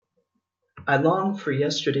I long for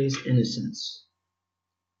yesterday's innocence,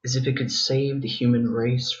 as if it could save the human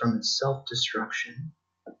race from its self-destruction.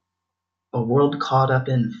 A world caught up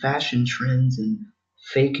in fashion trends and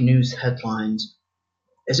fake news headlines,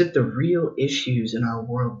 as if the real issues in our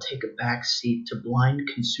world take a back seat to blind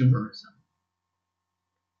consumerism.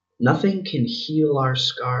 Nothing can heal our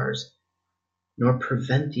scars nor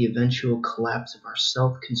prevent the eventual collapse of our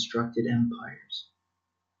self-constructed empires.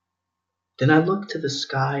 Then I look to the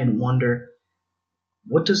sky and wonder,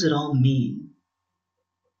 what does it all mean?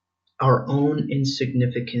 Our own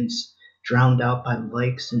insignificance drowned out by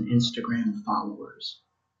likes and Instagram followers.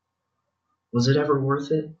 Was it ever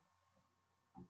worth it?